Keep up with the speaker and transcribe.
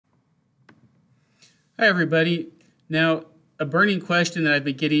Hi, everybody. Now, a burning question that I've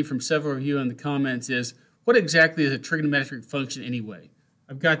been getting from several of you in the comments is, what exactly is a trigonometric function anyway?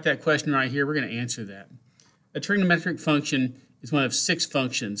 I've got that question right here. We're going to answer that. A trigonometric function is one of 6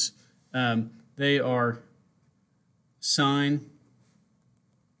 functions. They are sine,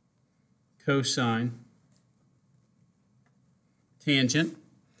 cosine, tangent,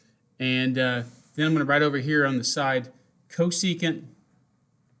 and then I'm going to write over here on the side cosecant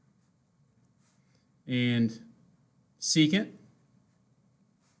and secant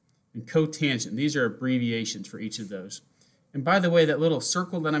and cotangent. These are abbreviations for each of those. And by the way, that little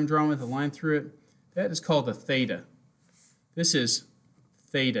circle that I'm drawing with a line through it, that is called a theta. This is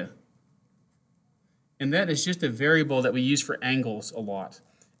theta. And that is just a variable that we use for angles a lot.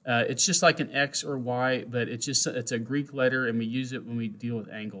 It's just like an X or Y, but it's a Greek letter, and we use it when we deal with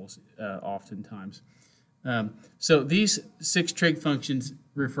angles oftentimes. So these 6 trig functions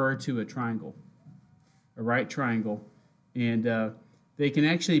refer to a triangle, a right triangle, and they can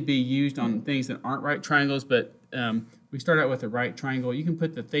actually be used on things that aren't right triangles, but we start out with a right triangle. You can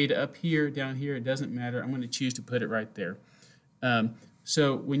put the theta up here, down here, it doesn't matter. I'm going to choose to put it right there.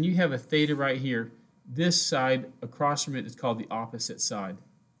 So when you have a theta right here, this side across from it is called the opposite side.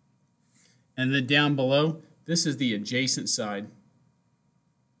 And then down below, this is the adjacent side.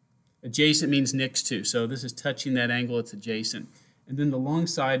 Adjacent means next to, so this is touching that angle, it's adjacent. And then the long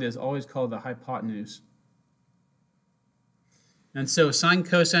side is always called the hypotenuse. And so sine,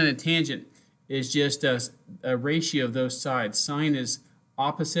 cosine, and tangent is just a ratio of those sides. Sine is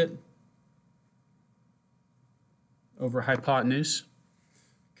opposite over hypotenuse.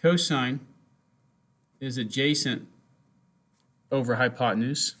 Cosine is adjacent over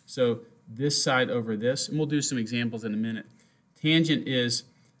hypotenuse. So this side over this, and we'll do some examples in a minute. Tangent is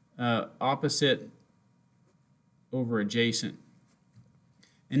opposite over adjacent.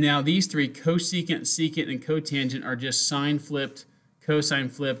 And now these 3, cosecant, secant, and cotangent, are just sine flipped, cosine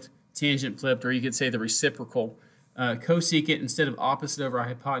flipped, tangent flipped, or you could say the reciprocal. Cosecant, instead of opposite over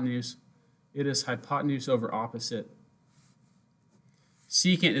hypotenuse, it is hypotenuse over opposite.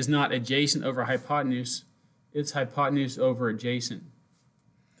 Secant is not adjacent over hypotenuse, it's hypotenuse over adjacent.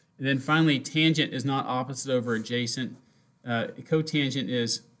 And then finally, tangent is not opposite over adjacent. Cotangent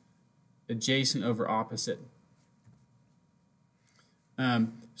is adjacent over opposite.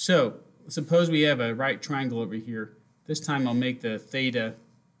 So suppose we have a right triangle over here. This time I'll make the theta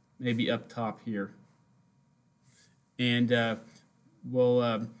maybe up top here. And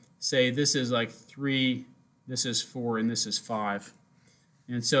we'll say this is like 3, this is 4, and this is 5.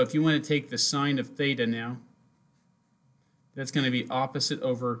 And so if you want to take the sine of theta now, that's going to be opposite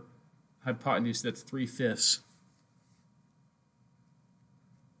over hypotenuse, that's 3/5.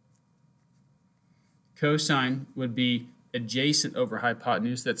 Cosine would be adjacent over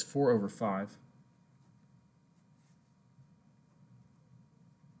hypotenuse, that's 4/5.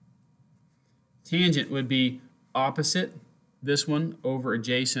 Tangent would be opposite, this one, over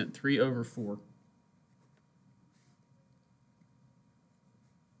adjacent, 3/4.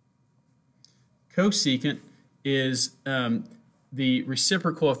 Cosecant is the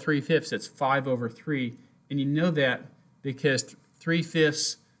reciprocal of 3/5, that's 5/3, and you know that because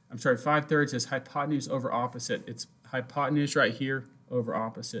 5/3 is hypotenuse over opposite. It's hypotenuse right here over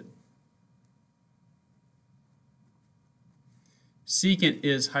opposite. Secant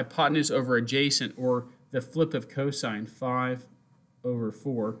is hypotenuse over adjacent, or the flip of cosine,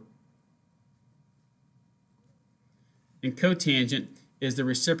 5/4. And cotangent is the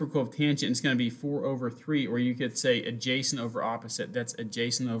reciprocal of tangent. It's going to be 4/3, or you could say adjacent over opposite. That's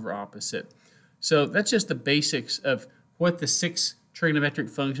adjacent over opposite. So that's just the basics of what the 6 trigonometric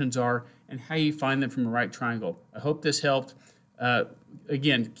functions are and how you find them from a right triangle. I hope this helped.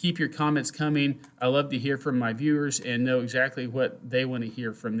 Again, keep your comments coming. I love to hear from my viewers and know exactly what they want to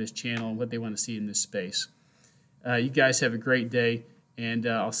hear from this channel and what they want to see in this space. You guys have a great day, and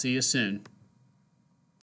I'll see you soon.